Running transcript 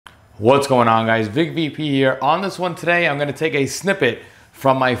What's going on, guys? Big VP here. On this one today, I'm going to take a snippet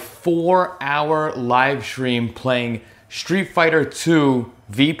from my 4-hour live stream playing Street Fighter 2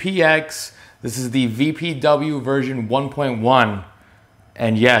 VPX. This is the VPW version 1.1.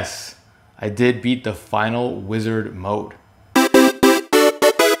 And yes, I did beat the final wizard mode.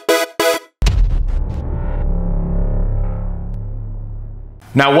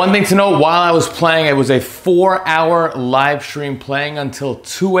 Now, one thing to note, while I was playing, it was a 4-hour live stream playing until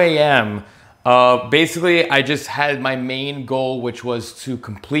 2 a.m. Basically, I just had my main goal, which was to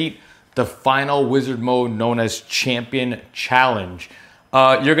complete the final wizard mode known as Champion Challenge.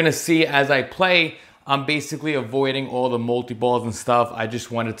 You're gonna see as I play, I'm basically avoiding all the multi-balls and stuff. I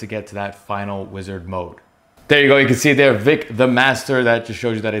just wanted to get to that final wizard mode. There you go, you can see there, Vic the Master. That just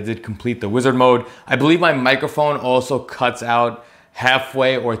shows you that I did complete the wizard mode. I believe my microphone also cuts out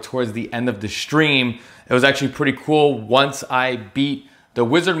halfway or towards the end of the stream. It was actually pretty cool. Once I beat the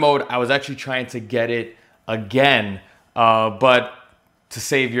wizard mode, I was actually trying to get it again, but to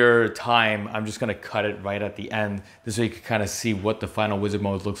save your time, I'm just gonna cut it right at the end. This way you can kind of see what the final wizard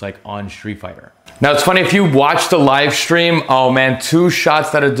mode looks like on Street Fighter. Now it's funny, if you watch the live stream, oh man, two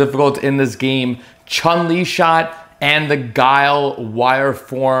shots that are difficult in this game, Chun-Li shot and the Guile wire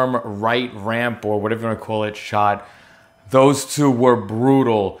form right ramp, or whatever you wanna call it, shot. Those two were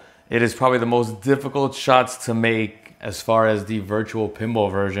brutal. It is probably the most difficult shots to make as far as the virtual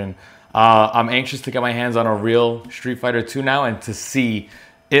pinball version. I'm anxious to get my hands on a real Street Fighter 2 now and to see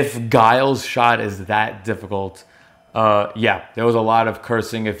if Guile's shot is that difficult. Yeah, there was a lot of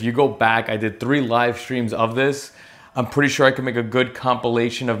cursing. If you go back, I did 3 live streams of this. I'm pretty sure I can make a good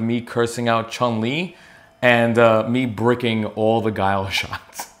compilation of me cursing out Chun-Li and me bricking all the Guile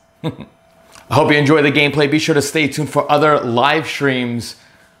shots. I hope you enjoy the gameplay. Be sure to stay tuned for other live streams.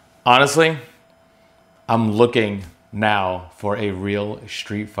 Honestly, I'm looking now for a real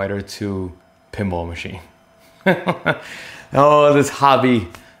Street Fighter 2 pinball machine. Oh, this hobby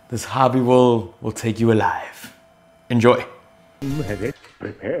will take you alive. Enjoy.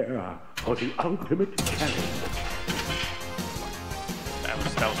 Prepare for the ultimate challenge. That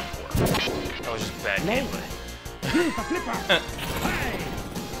was poor. That was just bad gameplay.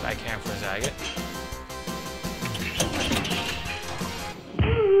 Backhand for Zagat.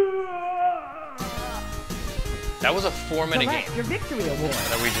 That was a 4-minute game your victory award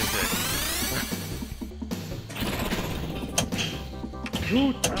that we just did.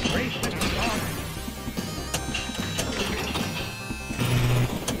 Shoot the bracelet on.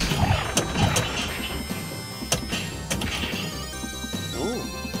 Ooh,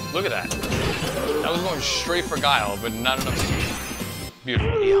 look at that. That was going straight for Guile, but not enough speed.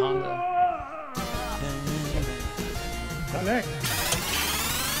 Beautiful. E-Honda. Connect.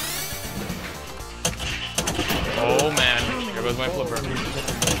 Oh man, here goes my flipper.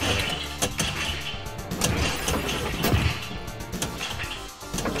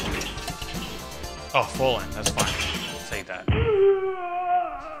 Oh, full in, that's fine. I'll take that.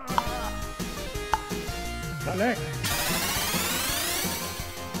 Connect.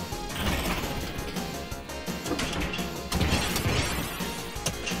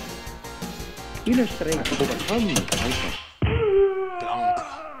 Illustrate overcome Blanca.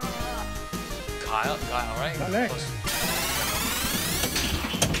 Guile, right? Connect. It's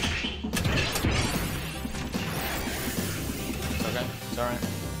okay, it's alright.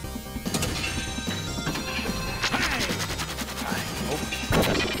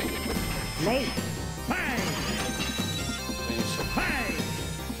 late.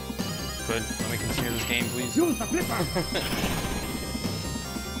 Good, let me continue this game, please. Use the flipper.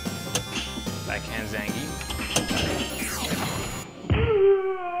 Backhand Zangief.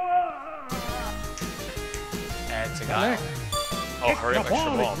 Add to Guile. Oh, hurry up,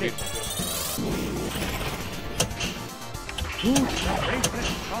 extra ball. Beautiful.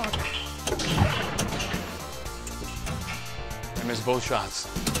 I missed both shots.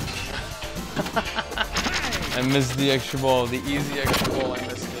 I missed the extra ball, the easy extra ball, I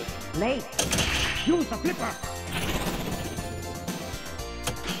missed it. Late. Use the flipper.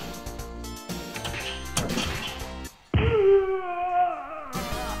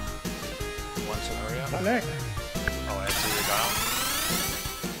 Want to hurry up? Connect. Oh, I have to Guile.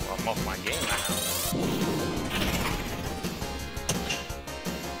 Well, I'm off my game right now.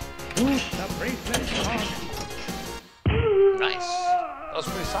 Use the bracelet on. Nice. That was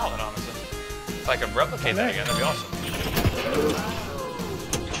pretty solid, honestly. If I could replicate that again, that'd be awesome.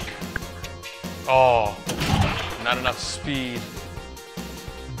 Oh, not enough speed.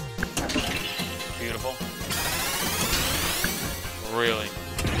 Beautiful. Really.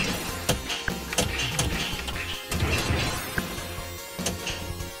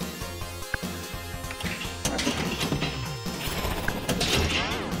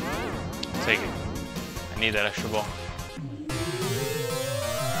 Need that extra ball.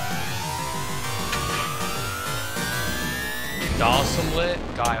 Dawson lit,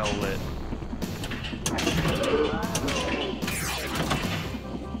 Guile lit.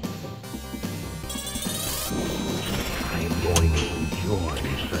 I'm going to enjoy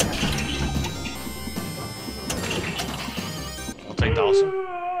this. I'll take Dawson.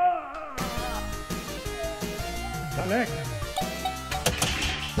 Select.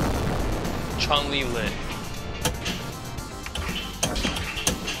 Chun-Li lit.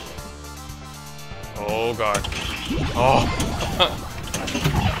 Oh god. Oh.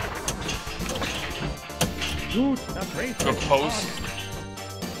 Shoot the bracelet. Good post.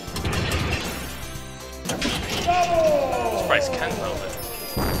 Surprise Ken's not lit.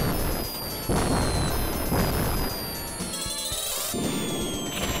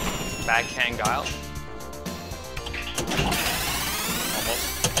 Backhand Guile. Almost.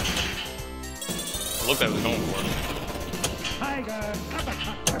 It looked like it was going for it. Tiger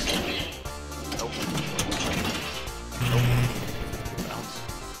uppercut. Nope. Nope. Bounce.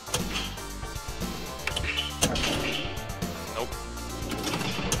 Nope.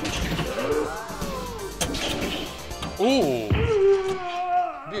 Ooh.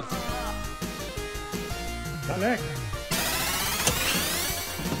 Beautiful. Select.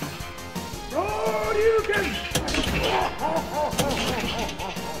 Oh, you can.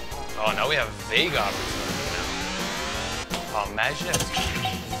 Oh, now we have Vega opportunity now. Oh, imagine if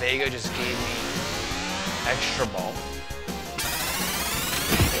Vega just gave me extra ball.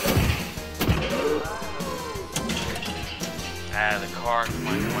 Ah, the car. Come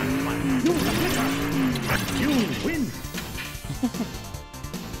on, come on, come on. You win.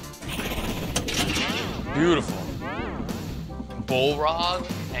 Beautiful. Bullrog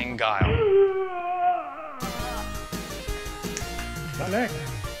and Guile. Select.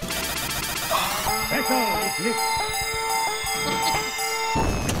 Special eclipse.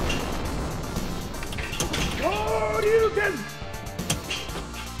 Oh, you can.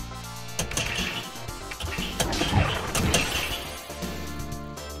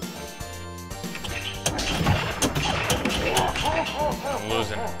 I'm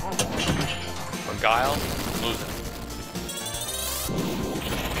losing. For Guile, losing.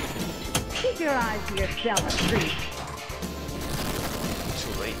 Keep your eyes to yourself, Creep.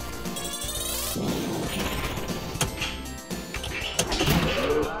 Too late.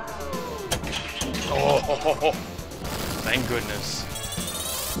 Oh, thank goodness.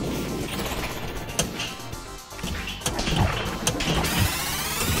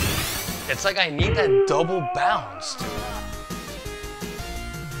 It's like I need that double bounce, dude.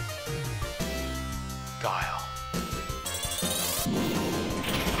 Guile.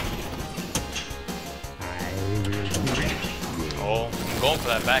 Oh, I'm going for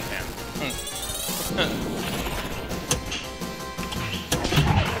that backhand.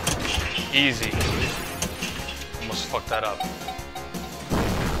 Easy. Almost fucked that up.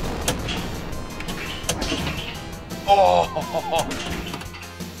 Oh!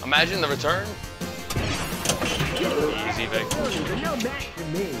 Imagine the return. Easy, Vic. No match to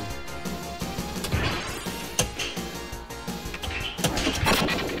me.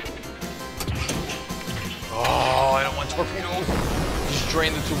 Oh, I don't want torpedoes. Just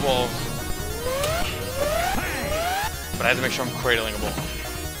drain the two balls. But I have to make sure I'm cradling a ball.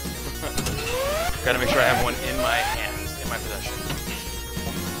 Gotta make sure I have one in my hands, in my possession.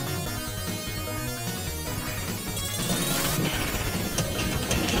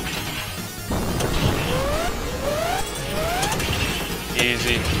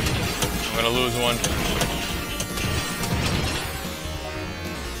 Easy. I'm gonna lose one.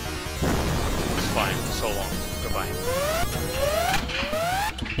 It's fine. So long. Goodbye.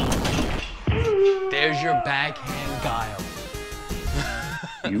 There's your backhand Guile.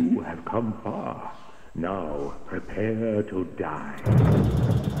 You have come far. Now prepare to die.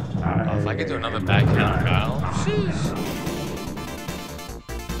 Oh, if I could do another backhand on Guile. Sheesh.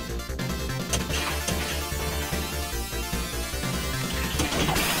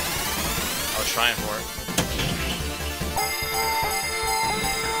 I was trying for it.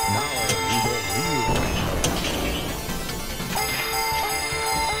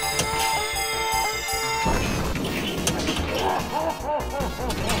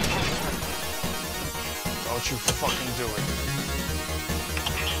 Don't you fucking do it.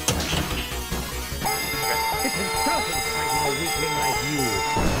 It's insulting fighting a weakling like you.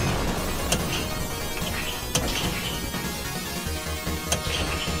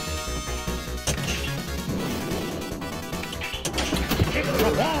 Extra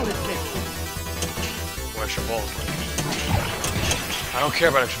ball is missing. Extra balls. I don't care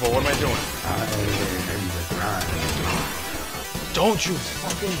about extra ball. What am I doing? I am Don't you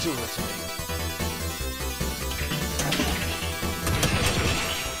fucking do it to me.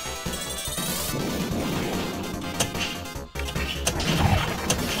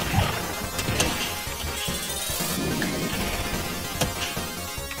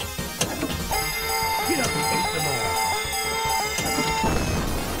 Get up and take them all.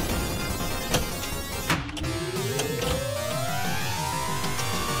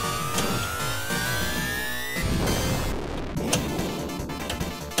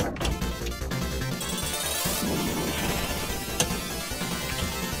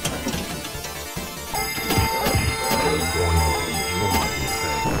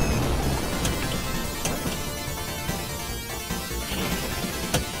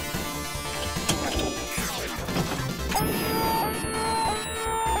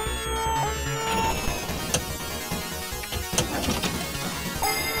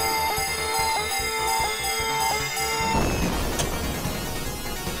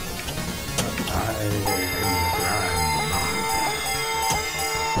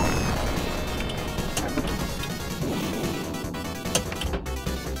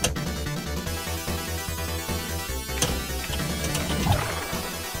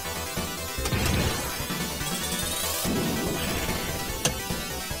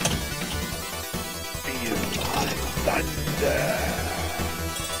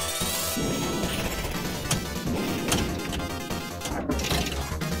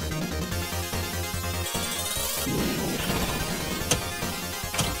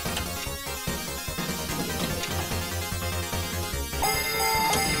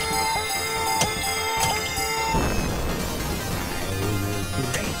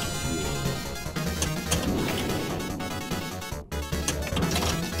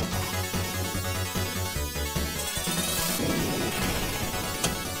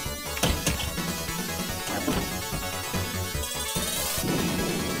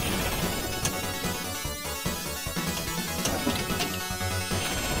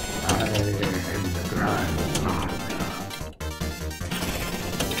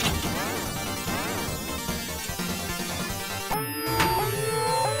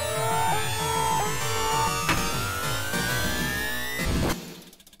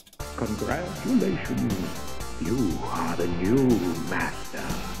 Congratulations, you are the new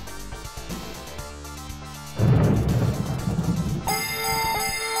master.